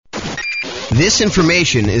This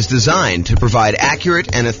information is designed to provide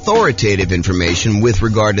accurate and authoritative information with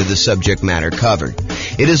regard to the subject matter covered.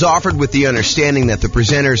 It is offered with the understanding that the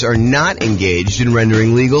presenters are not engaged in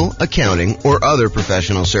rendering legal, accounting, or other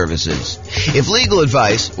professional services. If legal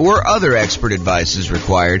advice or other expert advice is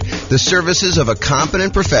required, the services of a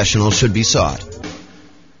competent professional should be sought.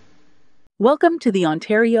 Welcome to the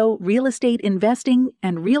Ontario Real Estate Investing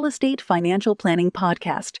and Real Estate Financial Planning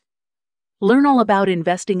Podcast. Learn all about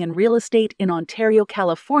investing in real estate in Ontario,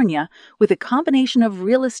 California, with a combination of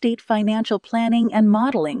real estate financial planning and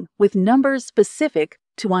modeling with numbers specific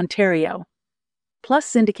to Ontario. Plus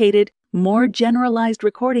syndicated, more generalized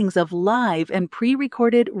recordings of live and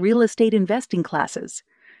pre-recorded real estate investing classes,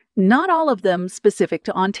 not all of them specific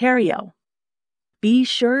to Ontario. Be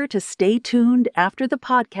sure to stay tuned after the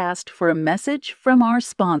podcast for a message from our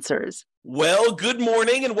sponsors. Well, good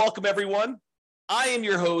morning and welcome, everyone. I am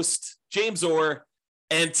your host, James Orr,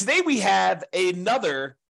 and today we have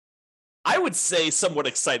another, I would say, somewhat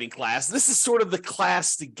exciting class. This is sort of the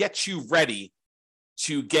class to get you ready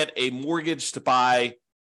to get a mortgage to buy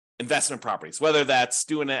investment properties, whether that's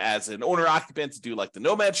doing it as an owner-occupant to do like the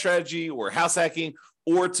nomad strategy or house hacking,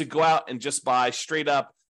 or to go out and just buy straight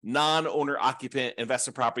up non-owner occupant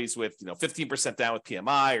investment properties with 15% down with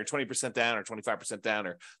PMI, or 20% down, or 25% down,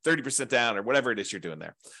 or 30% down, or whatever it is you're doing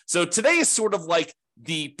there. So today is sort of like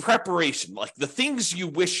the preparation, like the things you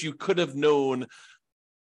wish you could have known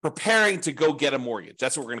preparing to go get a mortgage.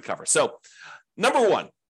 That's what we're going to cover. So number one,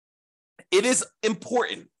 it is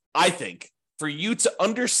important, I think, for you to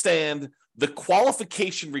understand the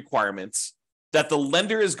qualification requirements that the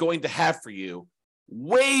lender is going to have for you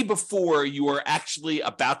way before you are actually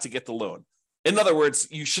about to get the loan. In other words,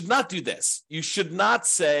 you should not do this. You should not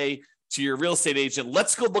say to your real estate agent,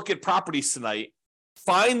 let's go look at properties tonight,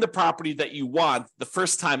 find the property that you want the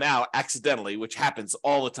first time out accidentally, which happens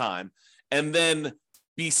all the time, and then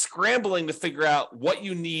be scrambling to figure out what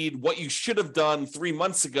you need, what you should have done 3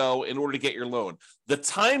 months ago in order to get your loan. The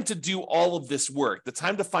time to do all of this work, the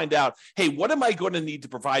time to find out, hey, what am I going to need to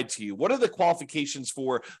provide to you? What are the qualifications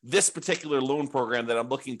for this particular loan program that I'm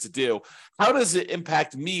looking to do? How does it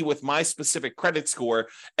impact me with my specific credit score?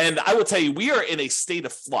 And I will tell you, we are in a state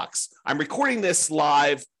of flux. I'm recording this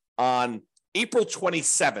live on April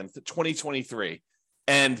 27th, 2023.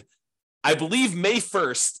 And I believe May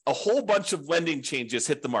 1st, a whole bunch of lending changes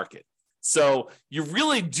hit the market. So you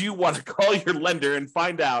really do want to call your lender and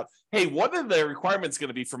find out, hey, what are the requirements going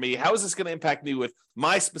to be for me? How is this going to impact me with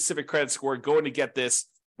my specific credit score going to get this,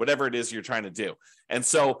 whatever it is you're trying to do? And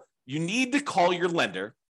so you need to call your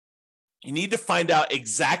lender. You need to find out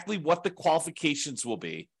exactly what the qualifications will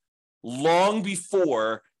be long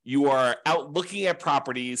before you are out looking at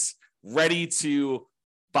properties ready to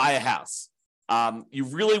buy a house. You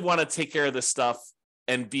really want to take care of this stuff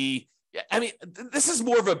and this is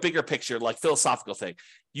more of a bigger picture, like philosophical thing.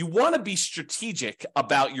 You want to be strategic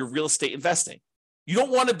about your real estate investing. You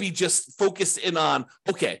don't want to be just focused in on,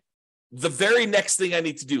 okay, the very next thing I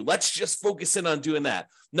need to do, let's just focus in on doing that.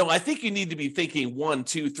 No, I think you need to be thinking 1,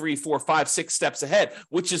 2, 3, 4, 5, 6 steps ahead,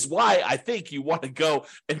 which is why I think you want to go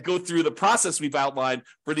through the process we've outlined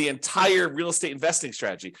for the entire real estate investing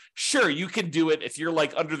strategy. Sure, you can do it if you're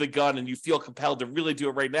like under the gun and you feel compelled to really do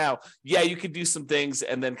it right now. Yeah, you can do some things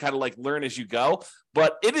and then kind of like learn as you go.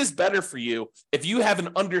 But it is better for you if you have an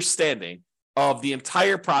understanding of the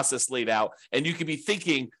entire process laid out and you can be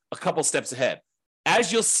thinking a couple steps ahead.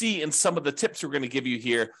 As you'll see in some of the tips we're going to give you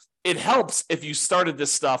here, it helps if you started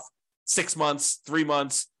this stuff 6 months, 3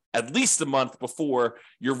 months, at least a month before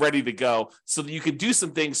you're ready to go, so that you can do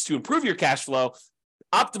some things to improve your cash flow,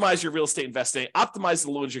 optimize your real estate investing, optimize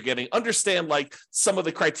the loans you're getting, understand like some of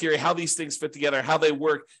the criteria, how these things fit together, how they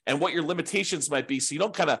work, and what your limitations might be, so you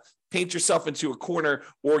don't kind of paint yourself into a corner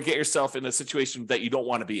or get yourself in a situation that you don't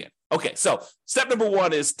want to be in. Okay, so step number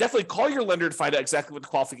one is definitely call your lender to find out exactly what the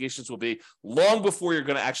qualifications will be long before you're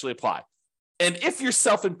going to actually apply. And if you're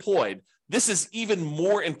self-employed, this is even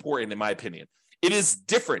more important, in my opinion. It is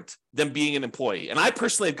different than being an employee. And I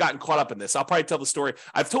personally have gotten caught up in this. I'll probably tell the story.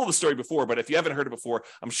 I've told the story before, but if you haven't heard it before,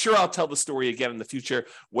 I'm sure I'll tell the story again in the future,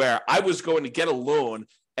 where I was going to get a loan.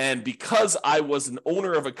 And because I was an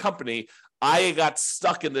owner of a company, I got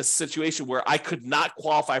stuck in this situation where I could not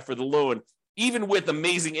qualify for the loan, even with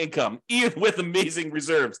amazing income, even with amazing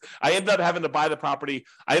reserves. I ended up having to buy the property.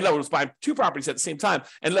 I ended up buying 2 properties at the same time.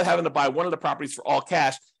 I ended up having to buy one of the properties for all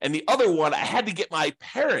cash. And the other one, I had to get my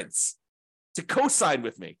parents to co-sign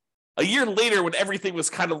with me. A year later, when everything was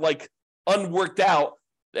kind of like unworked out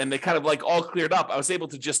and they kind of like all cleared up, I was able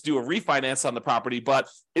to just do a refinance on the property. But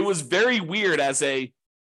it was very weird as a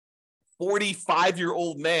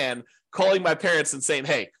 45-year-old man calling my parents and saying,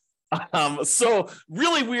 hey, So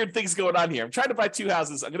really weird things going on here. I'm trying to buy 2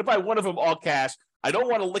 houses. I'm going to buy one of them all cash. I don't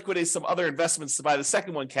want to liquidate some other investments to buy the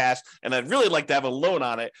second one cash, and I'd really like to have a loan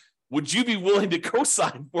on it. Would you be willing to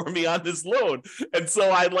co-sign for me on this loan? And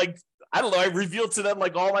so I don't know, I revealed to them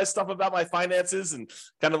like all my stuff about my finances and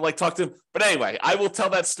kind of like talk to them. But anyway, I will tell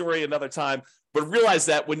that story another time. But realize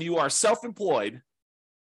that when you are self-employed,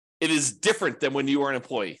 it is different than when you are an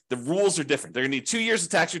employee. The rules are different. They're going to need 2 years of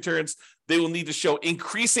tax returns. They will need to show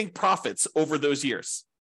increasing profits over those years.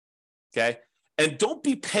 Okay. And don't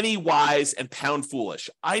be penny wise and pound foolish.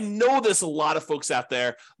 I know there's a lot of folks out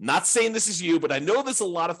there, I'm not saying this is you, but I know there's a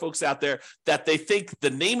lot of folks out there that they think the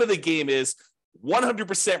name of the game is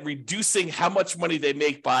 100% reducing how much money they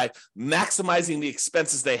make by maximizing the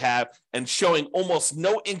expenses they have and showing almost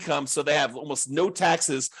no income, so they have almost no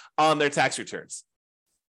taxes on their tax returns.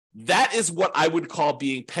 That is what I would call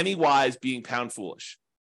being penny wise, being pound foolish.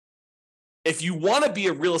 If you want to be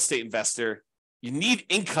a real estate investor, you need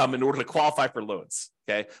income in order to qualify for loans,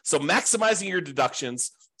 okay? So maximizing your deductions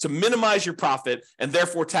to minimize your profit and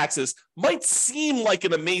therefore taxes might seem like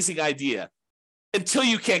an amazing idea until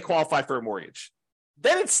you can't qualify for a mortgage.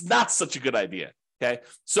 Then it's not such a good idea, okay?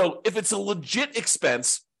 So if it's a legit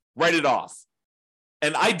expense, write it off.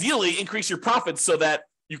 And ideally, increase your profits so that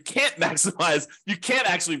you can't maximize, you can't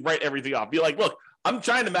actually write everything off. Be like, look, I'm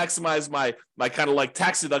trying to maximize my kind of like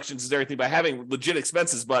tax deductions and everything by having legit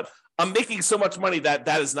expenses, but I'm making so much money that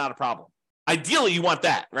that is not a problem. Ideally, you want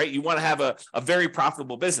that, right? You want to have a very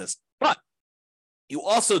profitable business, but you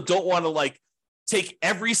also don't want to like take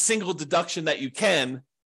every single deduction that you can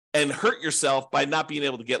and hurt yourself by not being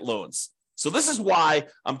able to get loans. So this is why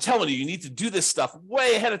I'm telling you, you need to do this stuff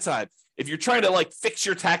way ahead of time. If you're trying to like fix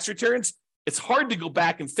your tax returns, it's hard to go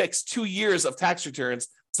back and fix 2 years of tax returns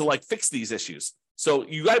to like fix these issues. So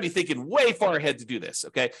you got to be thinking way far ahead to do this,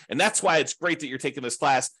 okay? And that's why it's great that you're taking this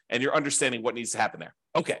class and you're understanding what needs to happen there.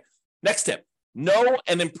 Okay, next tip, know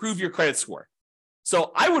and improve your credit score.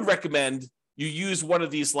 So I would recommend you use one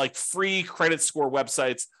of these like free credit score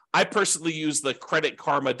websites. I personally use the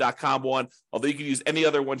creditkarma.com one, although you can use any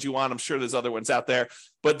other ones you want. I'm sure there's other ones out there.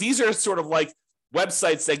 But these are sort of like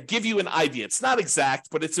websites that give you an idea. It's not exact,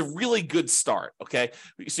 but it's a really good start, okay?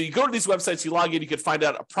 So you go to these websites, you log in, you can find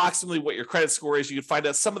out approximately what your credit score is. You can find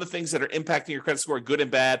out some of the things that are impacting your credit score, good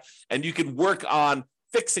and bad, and you can work on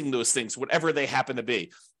fixing those things, whatever they happen to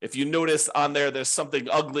be. If you notice on there's something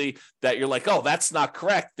ugly that you're like, oh, that's not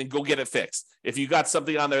correct, then go get it fixed. If you got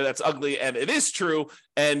something on there that's ugly and it is true,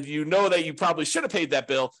 and you know that you probably should have paid that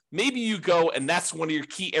bill, maybe you go and that's one of your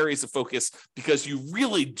key areas of focus because you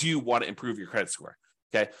really do want to improve your credit score.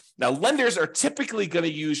 Okay. Now, lenders are typically going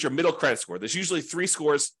to use your middle credit score. There's usually 3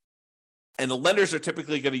 scores. And the lenders are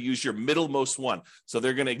typically going to use your middlemost one. So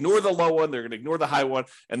they're going to ignore the low one, they're going to ignore the high one,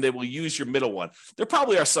 and they will use your middle one. There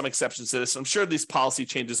probably are some exceptions to this. I'm sure these policy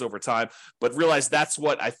changes over time, but realize that's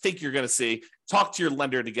what I think you're going to see. Talk to your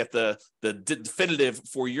lender to get the definitive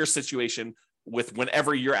for your situation with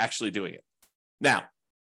whenever you're actually doing it. Now,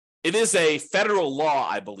 it is a federal law,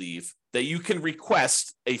 I believe, that you can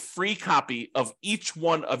request a free copy of each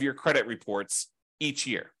one of your credit reports each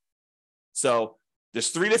year. So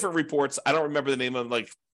there's 3 different reports. I don't remember the name of them, like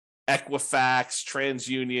Equifax,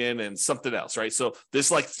 TransUnion, and something else, right? So there's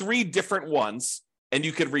like 3 different ones, and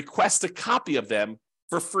you can request a copy of them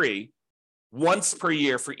for free once per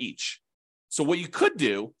year for each. So what you could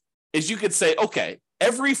do is you could say, okay,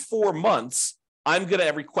 every 4 months, I'm going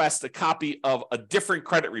to request a copy of a different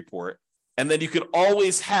credit report, and then you could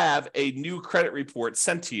always have a new credit report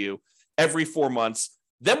sent to you every 4 months.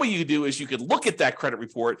 Then what you do is you could look at that credit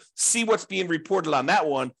report, see what's being reported on that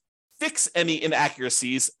one, fix any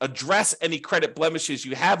inaccuracies, address any credit blemishes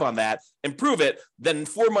you have on that, improve it. Then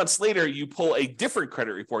 4 months later, you pull a different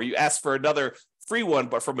credit report. You ask for another free one,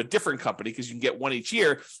 but from a different company because you can get one each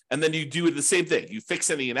year. And then you do the same thing. You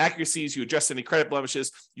fix any inaccuracies, you address any credit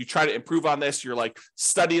blemishes, you try to improve on this. You're like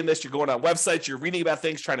studying this, you're going on websites, you're reading about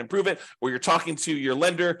things, trying to improve it, or you're talking to your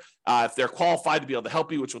lender if they're qualified to be able to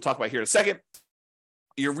help you, which we'll talk about here in a second.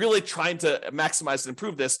 You're really trying to maximize and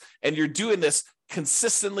improve this, and you're doing this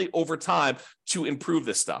consistently over time to improve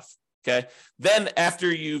this stuff, okay? Then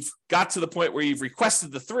after you've got to the point where you've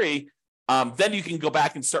requested the 3, then you can go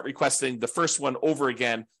back and start requesting the first one over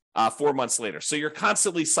again 4 months later. So you're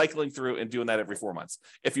constantly cycling through and doing that every 4 months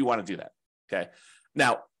if you want to do that, okay?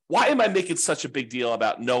 Now, why am I making such a big deal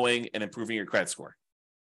about knowing and improving your credit score?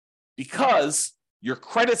 Because your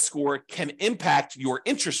credit score can impact your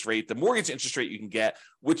interest rate, the mortgage interest rate you can get,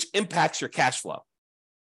 which impacts your cash flow.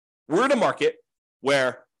 We're in a market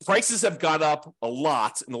where prices have gone up a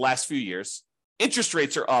lot in the last few years. Interest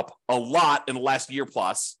rates are up a lot in the last year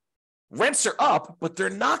plus. rents are up, but they're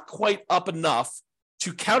not quite up enough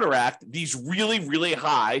to counteract these really, really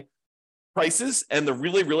high prices and the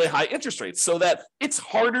really, really high interest rates, so that it's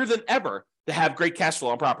harder than ever to have great cash flow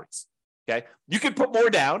on properties. Okay. You can put more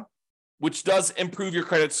down, which does improve your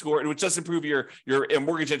credit score, and which does improve your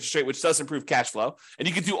mortgage interest rate, which does improve cash flow. And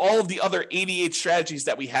you can do all of the other 88 strategies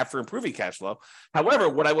that we have for improving cash flow. However,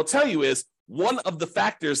 what I will tell you is one of the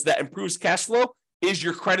factors that improves cash flow is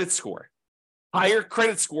your credit score. Higher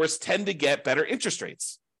credit scores tend to get better interest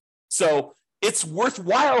rates. So it's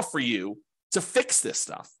worthwhile for you to fix this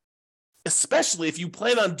stuff, especially if you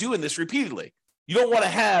plan on doing this repeatedly. You don't want to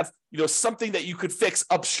have, something that you could fix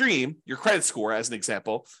upstream, your credit score, as an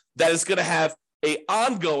example, that is going to have an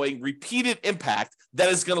ongoing, repeated impact that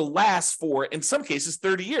is going to last for, in some cases,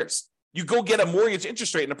 30 years. You go get a mortgage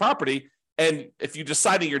interest rate in a property, and if you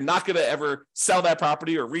decide that you're not going to ever sell that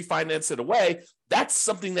property or refinance it away, that's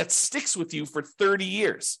something that sticks with you for 30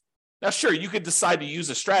 years. Now, sure, you could decide to use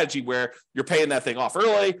a strategy where you're paying that thing off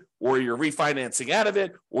early, or you're refinancing out of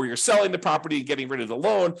it, or you're selling the property and getting rid of the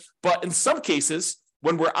loan. But in some cases,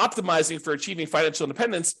 when we're optimizing for achieving financial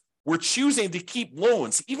independence, we're choosing to keep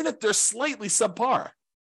loans, even if they're slightly subpar.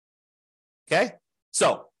 Okay?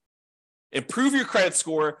 So improve your credit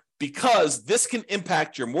score, because this can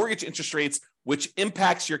impact your mortgage interest rates, which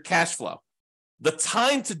impacts your cash flow. The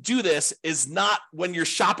time to do this is not when you're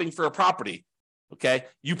shopping for a property. Okay,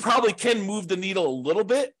 you probably can move the needle a little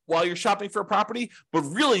bit while you're shopping for a property, but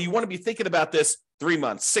really you want to be thinking about this 3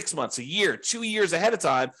 months, 6 months, a year, 2 years ahead of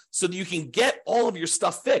time, so that you can get all of your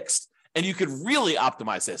stuff fixed and you can really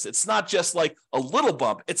optimize this. It's not just like a little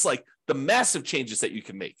bump, it's like the massive changes that you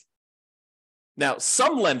can make. Now,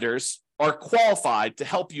 some lenders are qualified to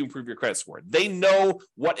help you improve your credit score. They know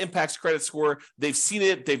what impacts credit score. They've seen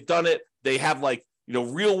it, they've done it. They have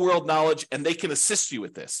real world knowledge, and they can assist you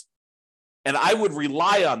with this. And I would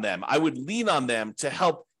rely on them. I would lean on them to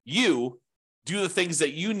help you do the things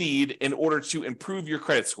that you need in order to improve your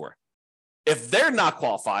credit score. If they're not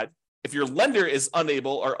qualified, if your lender is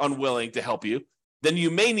unable or unwilling to help you, then you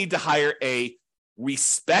may need to hire a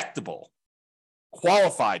respectable,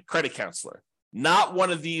 qualified credit counselor, not one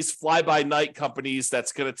of these fly-by-night companies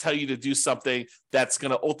that's going to tell you to do something that's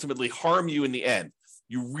going to ultimately harm you in the end.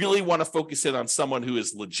 You really want to focus in on someone who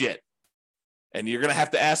is legit. And you're going to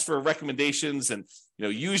have to ask for recommendations and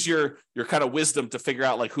use your kind of wisdom to figure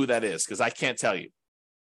out who that is, because I can't tell you.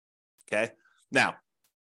 Okay. Now,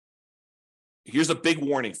 here's a big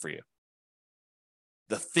warning for you.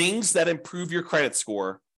 The things that improve your credit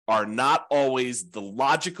score are not always the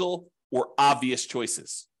logical or obvious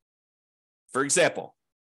choices. For example,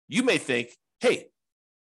 you may think, hey,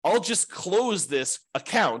 I'll just close this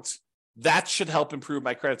account. That should help improve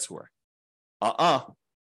my credit score.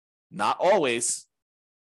 Not always.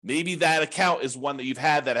 Maybe that account is one that you've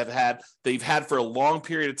had for a long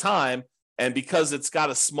period of time, and because it's got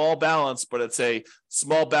a small balance, but it's a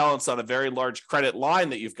small balance on a very large credit line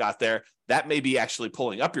that you've got there, that may be actually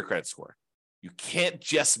pulling up your credit score. You can't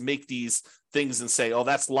just make these things and say, oh,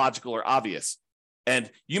 that's logical or obvious. And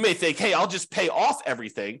you may think, hey, I'll just pay off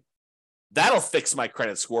everything. That'll fix my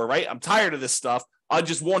credit score, right? I'm tired of this stuff. I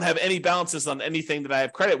just won't have any balances on anything that I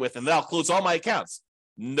have credit with, and then I'll close all my accounts.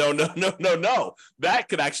 No. That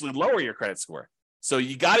could actually lower your credit score. So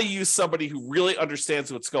you got to use somebody who really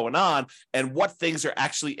understands what's going on and what things are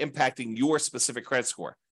actually impacting your specific credit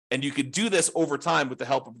score. And you can do this over time with the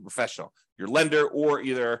help of a professional, your lender, or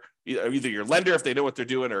either your lender if they know what they're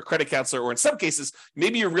doing, or a credit counselor, or in some cases,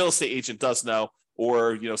 maybe your real estate agent does know,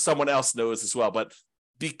 or someone else knows as well. But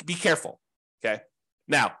be careful. Okay.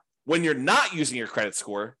 Now, when you're not using your credit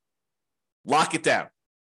score, lock it down.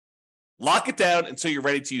 Lock it down until you're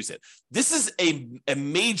ready to use it. This is a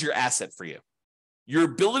major asset for you. Your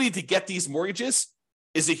ability to get these mortgages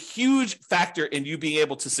is a huge factor in you being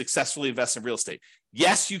able to successfully invest in real estate.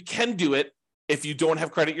 Yes, you can do it if you don't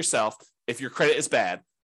have credit yourself, if your credit is bad,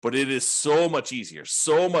 but it is so much easier,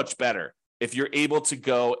 so much better if you're able to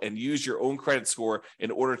go and use your own credit score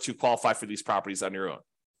in order to qualify for these properties on your own.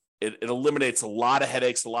 It eliminates a lot of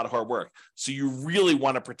headaches, a lot of hard work. So you really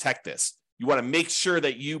want to protect this. You want to make sure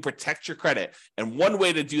that you protect your credit. And one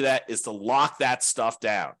way to do that is to lock that stuff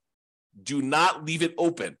down. Do not leave it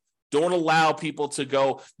open. Don't allow people to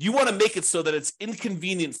go. You want to make it so that it's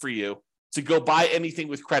inconvenient for you to go buy anything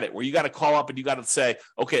with credit, where you got to call up and you got to say,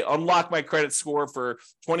 okay, unlock my credit score for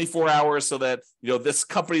 24 hours so that, this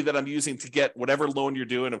company that I'm using to get whatever loan you're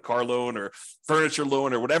doing, a car loan or furniture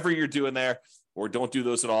loan or whatever you're doing there, or don't do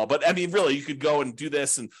those at all. But I mean, really, you could go and do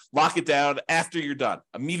this and lock it down after you're done.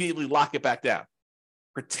 Immediately lock it back down.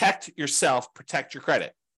 Protect yourself, protect your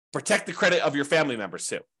credit, protect the credit of your family members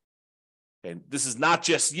too. And this is not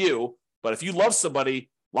just you, But if you love somebody,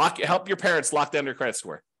 help your parents lock down their credit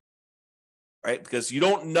score, right? Because you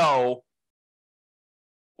don't know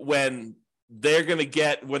when they're going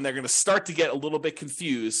to start to get a little bit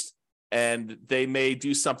confused, and they may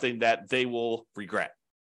do something that they will regret.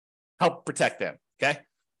 Help protect them, okay?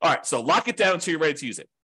 All right, so lock it down until you're ready to use it.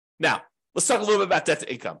 Now, let's talk a little bit about debt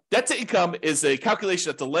to income. Debt to income is a calculation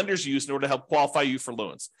that the lenders use in order to help qualify you for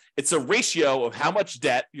loans. It's a ratio of how much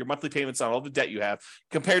debt, your monthly payments on all the debt you have,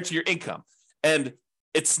 compared to your income. And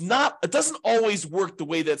it doesn't always work the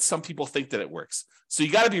way that some people think that it works. So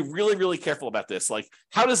you got to be really, really careful about this. Like,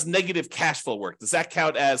 how does negative cash flow work? Does that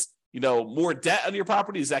count as, more debt on your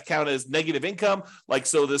property? Does that count as negative income?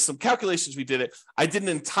 So there's some calculations we did it. I did an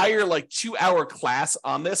entire 2-hour class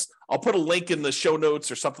on this. I'll put a link in the show notes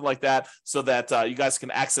or something like that so that you guys can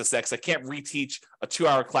access that, because I can't reteach a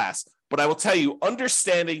 2-hour class. But I will tell you,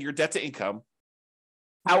 understanding your debt to income,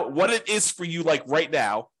 what it is for you right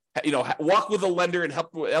now, walk with a lender and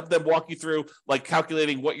help them walk you through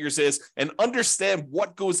calculating what yours is, and understand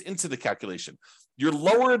what goes into the calculation. Your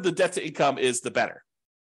lower the debt to income is, the better.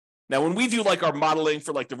 Now, when we do our modeling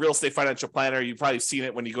for the real estate financial planner, you've probably seen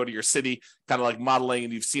it when you go to your city, kind of modeling,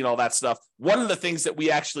 and you've seen all that stuff. One of the things that we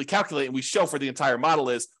actually calculate and we show for the entire model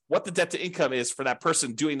is what the debt to income is for that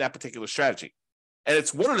person doing that particular strategy. And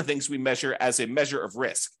it's one of the things we measure as a measure of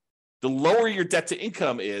risk. The lower your debt to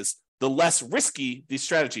income is, the less risky the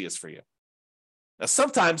strategy is for you. Now,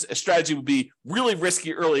 sometimes a strategy would be really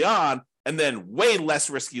risky early on and then way less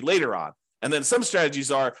risky later on. And then some strategies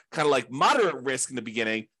are kind of moderate risk in the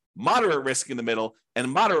beginning, moderate risk in the middle,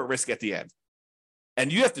 and moderate risk at the end.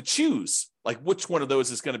 And you have to choose which one of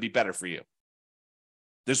those is going to be better for you.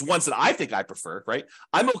 There's ones that I think I prefer, right?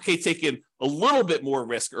 I'm okay taking a little bit more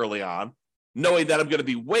risk early on, knowing that I'm going to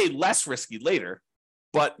be way less risky later.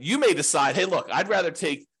 But you may decide, hey, look, I'd rather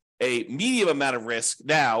take a medium amount of risk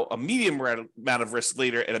now, a medium amount of risk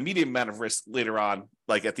later, and a medium amount of risk later on,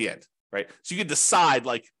 at the end, right? So you can decide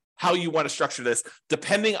how you want to structure this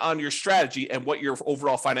depending on your strategy and what your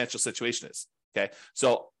overall financial situation is, okay?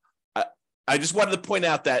 So I just wanted to point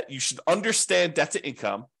out that you should understand debt to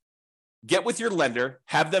income, get with your lender,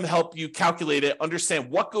 have them help you calculate it,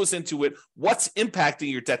 understand what goes into it, what's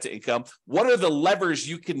impacting your debt to income, what are the levers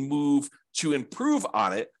you can move to improve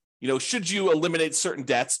on it. Should you eliminate certain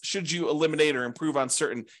debts? Should you eliminate or improve on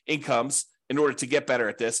certain incomes in order to get better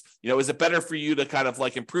at this? Is it better for you to kind of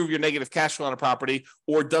improve your negative cash flow on a property,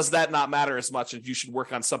 or does that not matter as much and you should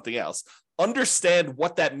work on something else? Understand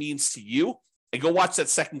what that means to you, and go watch that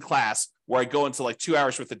second class where I go into 2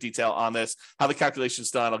 hours worth of detail on this, how the calculation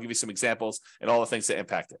is done. I'll give you some examples and all the things that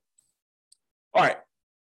impact it. All right.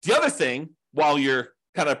 The other thing, while you're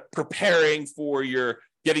kind of preparing for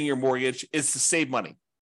getting your mortgage, is to save money.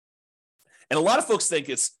 And a lot of folks think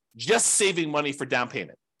it's just saving money for down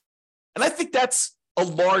payment. And I think that's a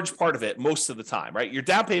large part of it most of the time, right? Your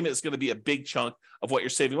down payment is going to be a big chunk of what you're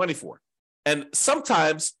saving money for. And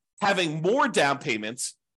sometimes having more down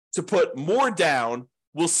payments to put more down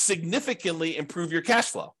will significantly improve your cash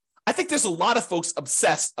flow. I think there's a lot of folks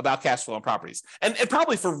obsessed about cash flow on properties, and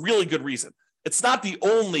probably for really good reason. It's not the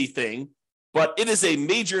only thing, but it is a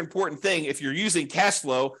major important thing if you're using cash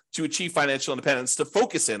flow to achieve financial independence, to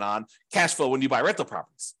focus in on cash flow when you buy rental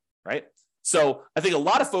properties, right? So I think a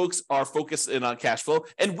lot of folks are focused in on cash flow,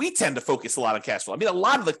 and we tend to focus a lot on cash flow. I mean, a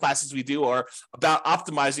lot of the classes we do are about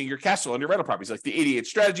optimizing your cash flow on your rental properties, like the 88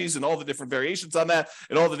 strategies and all the different variations on that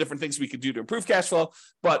and all the different things we could do to improve cash flow.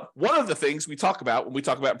 But one of the things we talk about when we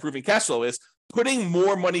talk about improving cash flow is putting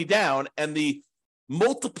more money down and the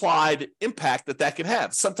multiplied impact that can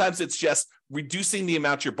have. Sometimes it's just reducing the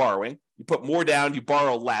amount you're borrowing. You put more down, you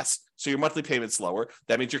borrow less, so your monthly payment's lower.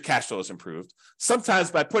 That means your cash flow is improved. Sometimes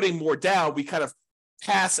by putting more down, we kind of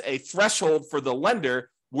pass a threshold for the lender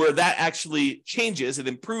where that actually changes. It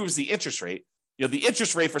improves the interest rate. The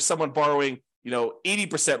interest rate for someone borrowing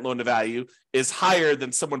 80% loan to value is higher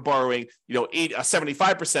than someone borrowing, a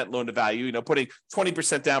 75% loan to value, putting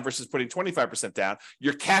 20% down versus putting 25% down.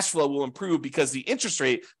 Your cash flow will improve because the interest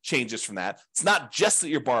rate changes from that. It's not just that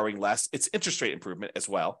you're borrowing less, it's interest rate improvement as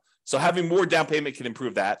well. So having more down payment can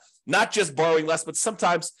improve that. Not just borrowing less, but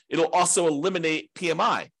sometimes it'll also eliminate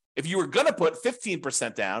PMI. If you were going to put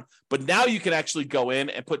 15% down, but now you can actually go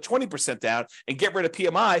in and put 20% down and get rid of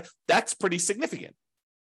PMI, that's pretty significant.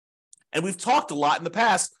 And we've talked a lot in the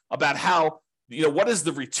past about how, what is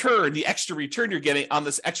the return, the extra return you're getting on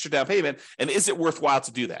this extra down payment, and is it worthwhile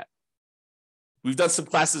to do that? We've done some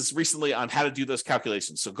classes recently on how to do those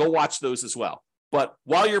calculations, so go watch those as well. But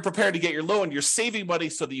while you're prepared to get your loan, you're saving money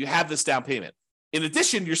so that you have this down payment. In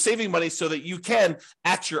addition, you're saving money so that you can,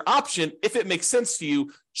 at your option, if it makes sense to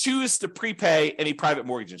you, choose to prepay any private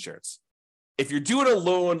mortgage insurance. if you're doing a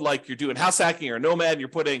loan like you're doing house hacking or a nomad, and you're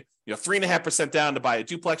putting 3.5% down to buy a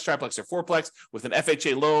duplex, triplex, or fourplex with an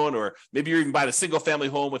FHA loan, or maybe you're even buying a single family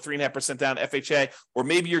home with 3.5% down FHA, or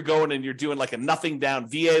maybe you're going and you're doing like a nothing down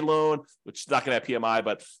VA loan, which is not going to have PMI,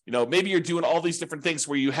 but maybe you're doing all these different things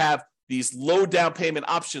where you have these low down payment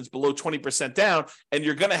options below 20% down, and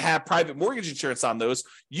you're going to have private mortgage insurance on those.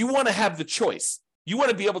 You want to have the choice. You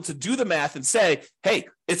want to be able to do the math and say, hey,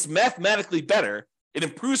 it's mathematically better. It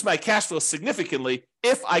improves my cash flow significantly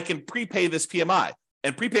if I can prepay this PMI.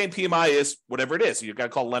 And prepaying PMI is whatever it is. You've got to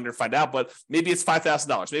call a lender to find out, but maybe it's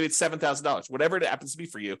 $5,000, maybe it's $7,000, whatever it happens to be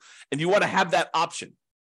for you. And you want to have that option.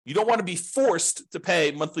 You don't want to be forced to pay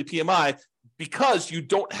monthly PMI because you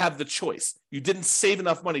don't have the choice. You didn't save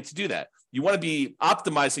enough money to do that. You want to be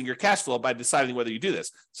optimizing your cash flow by deciding whether you do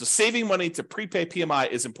this. So saving money to prepay PMI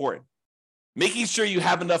is important. Making sure you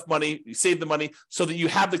have enough money, you save the money so that you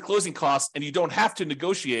have the closing costs and you don't have to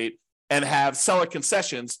negotiate and have seller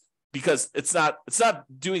concessions, because it's not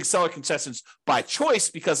doing seller concessions by choice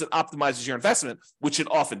because it optimizes your investment, which it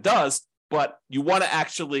often does, but you want to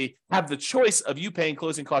actually have the choice of you paying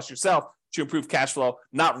closing costs yourself to improve cash flow,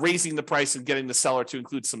 not raising the price and getting the seller to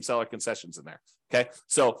include some seller concessions in there. Okay,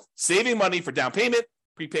 so saving money for down payment,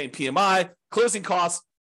 prepaying PMI, closing costs,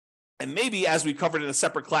 and maybe, as we covered in a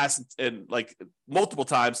separate class and like multiple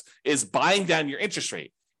times, is buying down your interest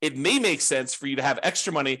rate. It may make sense for you to have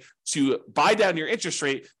extra money to buy down your interest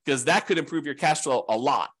rate because that could improve your cash flow a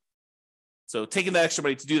lot. So taking that extra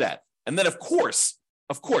money to do that. And then, of course,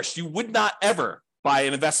 you would not ever buy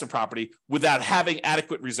an investment property without having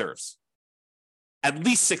adequate reserves. At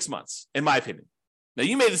least 6 months, in my opinion. Now,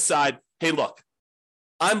 you may decide, hey, look,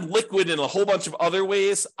 I'm liquid in a whole bunch of other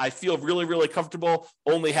ways. I feel really, really comfortable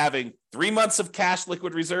only having 3 months of cash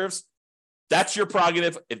liquid reserves. That's your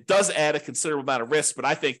prerogative. It does add a considerable amount of risk, but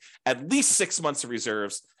I think at least 6 months of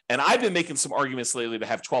reserves. And I've been making some arguments lately to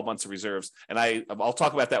have 12 months of reserves. And I'll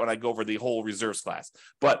talk about that when I go over the whole reserves class.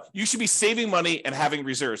 But you should be saving money and having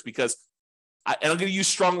reserves because, and I'm going to use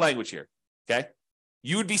strong language here, okay?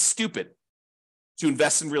 You would be stupid to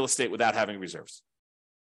invest in real estate without having reserves,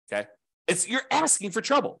 okay? You're asking for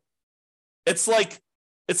trouble. It's like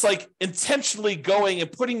intentionally going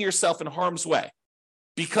and putting yourself in harm's way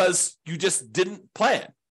because you just didn't plan.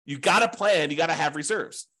 You got to plan. You got to have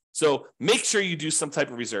reserves. So make sure you do some type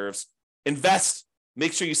of reserves, invest,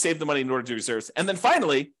 make sure you save the money in order to do reserves. And then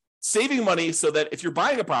finally, saving money so that if you're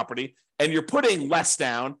buying a property and you're putting less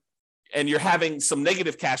down and you're having some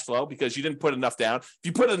negative cash flow because you didn't put enough down. If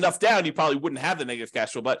you put enough down, you probably wouldn't have the negative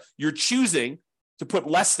cash flow, but you're choosing to put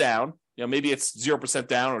less down. Maybe it's 0%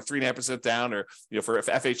 down or 3.5% down, or for an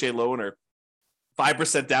FHA loan, or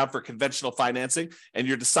 5% down for conventional financing, and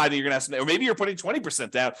you're deciding you're going to have some, or maybe you're putting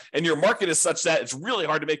 20% down, and your market is such that it's really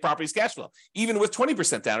hard to make properties cash flow, even with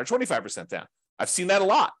 20% down or 25% down. I've seen that a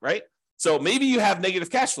lot, right? So maybe you have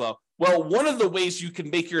negative cash flow. Well, one of the ways you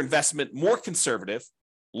can make your investment more conservative,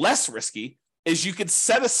 less risky, is you can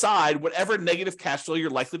set aside whatever negative cash flow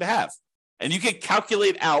you're likely to have, and you can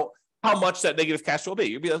calculate out how much that negative cash flow will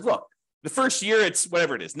be. You'll be like, look, the first year, it's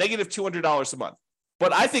whatever it is, negative $200 a month.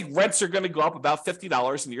 But I think rents are going to go up about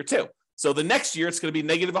 $50 in year two. So the next year, it's going to be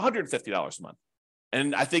negative $150 a month.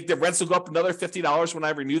 And I think that rents will go up another $50 when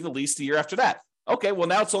I renew the lease the year after that. Okay, well,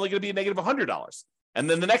 now it's only going to be a negative $100. And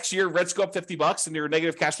then the next year, rents go up $50 and your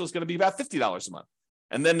negative cash flow is going to be about $50 a month.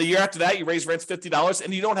 And then the year after that, you raise rents $50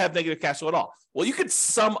 and you don't have negative cash flow at all. Well, you could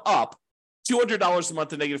sum up $200 a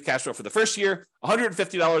month in negative cash flow for the first year,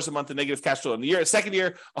 $150 a month in negative cash flow in the second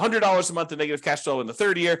year, $100 a month in negative cash flow in the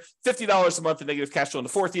third year, $50 a month in negative cash flow in the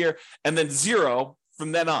fourth year, and then zero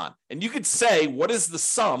from then on. And you could say, what is the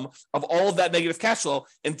sum of all of that negative cash flow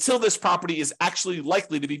until this property is actually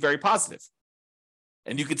likely to be very positive?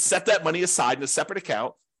 And you could set that money aside in a separate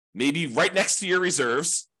account, maybe right next to your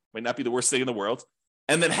reserves, might not be the worst thing in the world,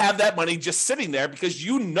 and then have that money just sitting there because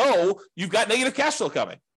you know you've got negative cash flow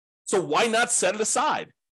coming. So why not set it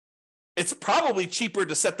aside? It's probably cheaper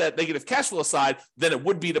to set that negative cash flow aside than it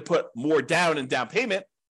would be to put more down in down payment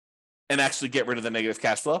and actually get rid of the negative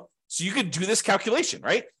cash flow. So you could do this calculation,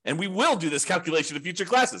 right? And we will do this calculation in future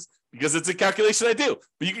classes because it's a calculation I do.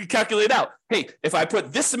 But you can calculate out, hey, if I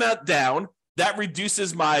put this amount down, that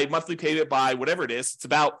reduces my monthly payment by whatever it is. It's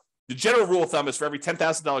about, the general rule of thumb is for every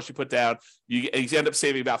 $10,000 you put down, you end up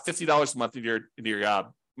saving about $50 a month in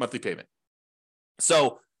your monthly payment.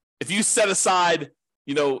 So if you set aside,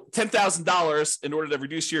 $10,000 in order to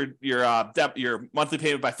reduce your monthly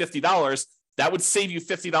payment by $50, that would save you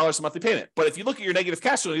 $50 a monthly payment. But if you look at your negative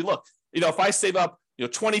cash flow, you look, if I save up,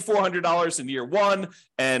 $2,400 in year one,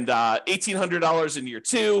 and $1,800 in year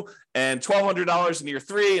two, and $1,200 in year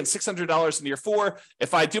three, and $600 in year four.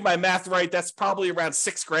 If I do my math right, that's probably around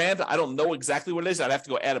 $6,000. I don't know exactly what it is. I'd have to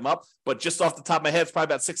go add them up, but just off the top of my head, it's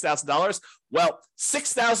probably about $6,000. Well,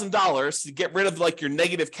 $6,000 to get rid of like your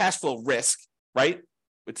negative cash flow risk, right?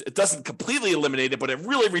 It doesn't completely eliminate it, but it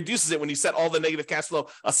really reduces it when you set all the negative cash flow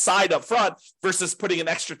aside up front versus putting an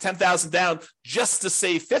extra $10,000 down just to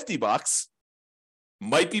save $50.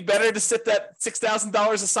 Might be better to set that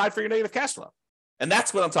 $6,000 aside for your negative cash flow. And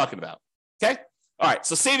that's what I'm talking about. Okay. All right.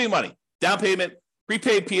 So saving money, down payment,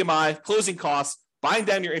 prepaid PMI, closing costs, buying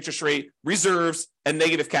down your interest rate, reserves, and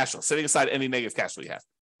negative cash flow, setting aside any negative cash flow you have.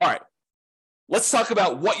 All right. Let's talk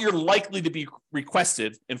about what you're likely to be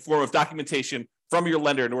requested in form of documentation from your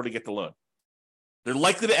lender in order to get the loan. They're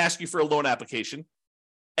likely to ask you for a loan application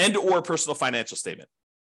and or personal financial statement.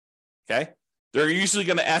 Okay. They're usually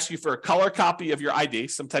going to ask you for a color copy of your ID,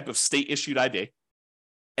 some type of state-issued ID,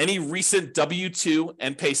 any recent W-2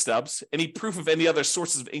 and pay stubs, any proof of any other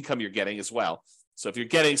sources of income you're getting as well. So if you're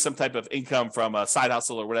getting some type of income from a side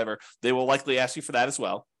hustle or whatever, they will likely ask you for that as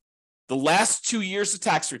well. The last 2 years of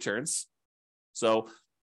tax returns. So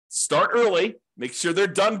start early, make sure they're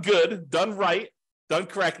done good, done right, done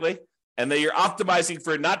correctly, and that you're optimizing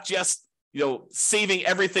for not just saving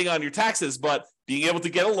everything on your taxes, but being able to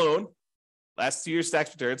get a loan. Last 2 years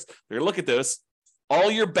tax returns, they're going to look at those.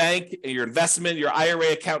 All your bank and your investment, your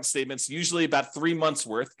IRA account statements, usually about 3 months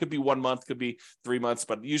worth. Could be 1 month, could be 3 months,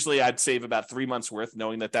 but usually I'd save about 3 months worth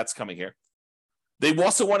knowing that that's coming here. They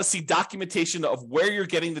also want to see documentation of where you're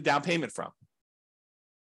getting the down payment from.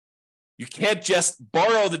 You can't just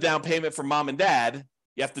borrow the down payment from mom and dad.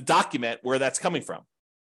 You have to document where that's coming from.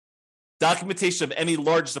 Documentation of any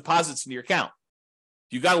large deposits in your account.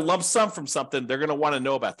 If you got a lump sum from something, they're going to want to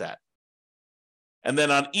know about that. And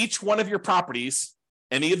then on each one of your properties,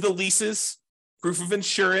 any of the leases, proof of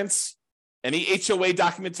insurance, any HOA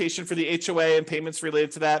documentation for the HOA and payments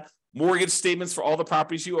related to that, mortgage statements for all the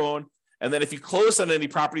properties you own. And then if you close on any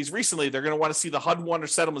properties recently, they're going to want to see the HUD-1 or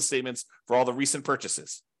settlement statements for all the recent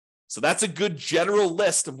purchases. So that's a good general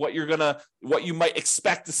list of what you might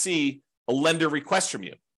expect to see a lender request from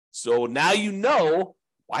you. So now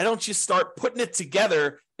why don't you start putting it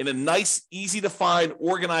together in a nice, easy to find,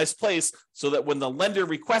 organized place so that when the lender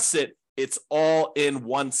requests it, it's all in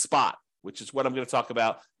one spot, which is what I'm going to talk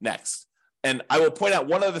about next. And I will point out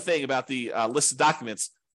one other thing about the list of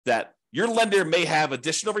documents, that your lender may have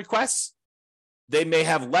additional requests. They may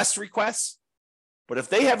have less requests. But if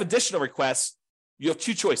they have additional requests, you have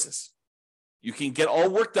two choices. You can get all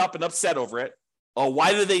worked up and upset over it. Oh,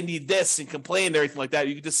 why do they need this, and complain and everything like that?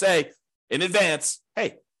 You can just say in advance,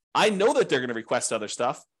 hey, I know that they're going to request other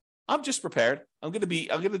stuff. I'm just prepared. I'm going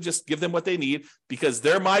to just give them what they need because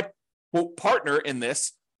they're my quote partner in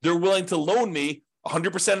this. They're willing to loan me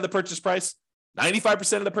 100% of the purchase price,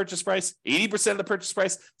 95% of the purchase price, 80% of the purchase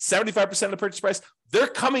price, 75% of the purchase price. They're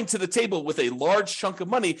coming to the table with a large chunk of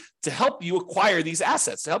money to help you acquire these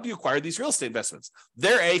assets, to help you acquire these real estate investments.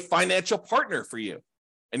 They're a financial partner for you.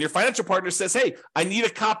 And your financial partner says, hey, I need a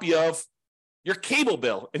copy of your cable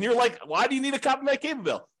bill. And you're like, why do you need a copy of my cable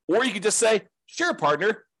bill? Or you could just say, sure,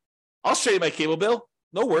 partner, I'll show you my cable bill.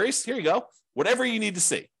 No worries. Here you go. Whatever you need to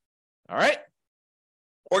see. All right.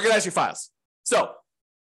 Organize your files. So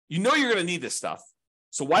you're going to need this stuff.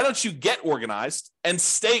 So why don't you get organized and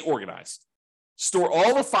stay organized? Store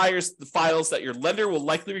all the files that your lender will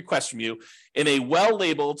likely request from you in a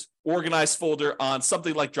well-labeled, organized folder on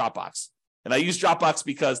something like Dropbox. And I use Dropbox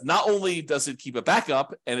because not only does it keep a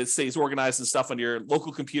backup and it stays organized and stuff on your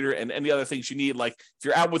local computer and any other things you need, like if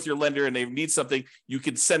you're out with your lender and they need something, you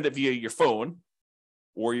can send it via your phone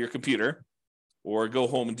or your computer or go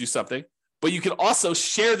home and do something. But you can also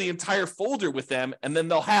share the entire folder with them, and then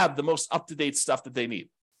they'll have the most up-to-date stuff that they need.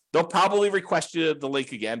 They'll probably request you the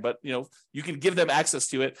link again, but you can give them access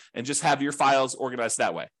to it and just have your files organized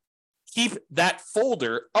that way. Keep that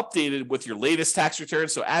folder updated with your latest tax return.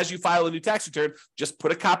 So as you file a new tax return, just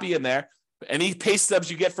put a copy in there. Any pay stubs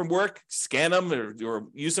you get from work, scan them or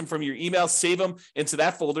use them from your email, save them into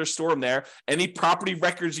that folder, store them there. Any property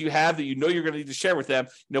records you have that you're going to need to share with them,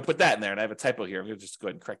 put that in there. And I have a typo here. I'm going to just go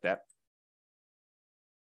ahead and correct that.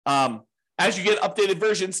 As you get updated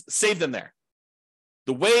versions, save them there.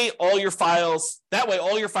 That way all your files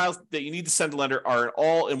that you need to send to lender are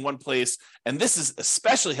all in one place. And this is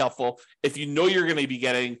especially helpful if you're going to be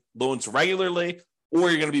getting loans regularly, or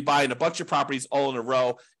you're going to be buying a bunch of properties all in a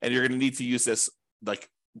row, and you're going to need to use this like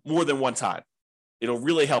more than one time. It'll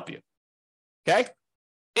really help you. Okay?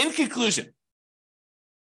 In conclusion,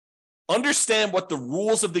 understand what the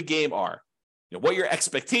rules of the game are. what your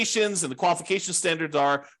expectations and the qualification standards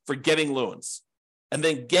are for getting loans. And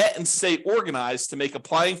then get and stay organized to make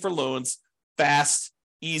applying for loans fast,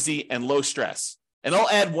 easy, and low stress. And I'll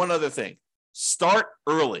add one other thing. Start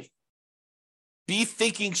early. Be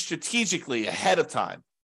thinking strategically ahead of time.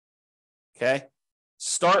 Okay?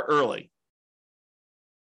 Start early.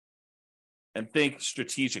 And think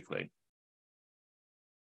strategically.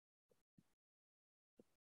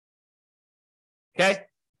 Okay?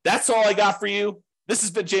 That's all I got for you. This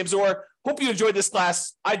has been James Orr. Hope you enjoyed this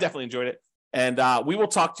class. I definitely enjoyed it. And we will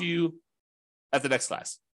talk to you at the next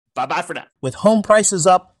class. Bye-bye for now. With home prices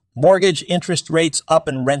up, mortgage interest rates up,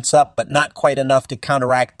 and rents up, but not quite enough to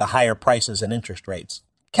counteract the higher prices and interest rates,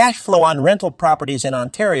 cash flow on rental properties in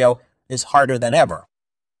Ontario is harder than ever.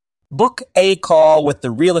 Book a call with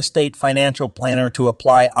the Real Estate Financial Planner to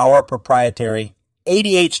apply our proprietary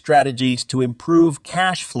 88 strategies to improve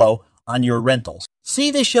cash flow on your rentals.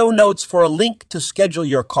 See the show notes for a link to schedule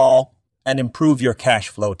your call and improve your cash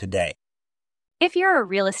flow today. If you're a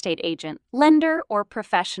real estate agent, lender, or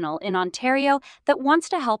professional in Ontario that wants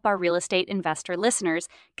to help our real estate investor listeners,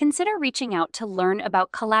 consider reaching out to learn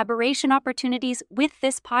about collaboration opportunities with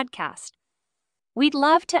this podcast. We'd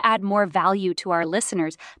love to add more value to our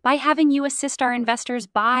listeners by having you assist our investors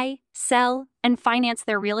buy, sell, and finance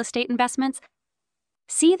their real estate investments.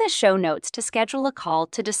 See the show notes to schedule a call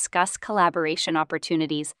to discuss collaboration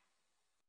opportunities.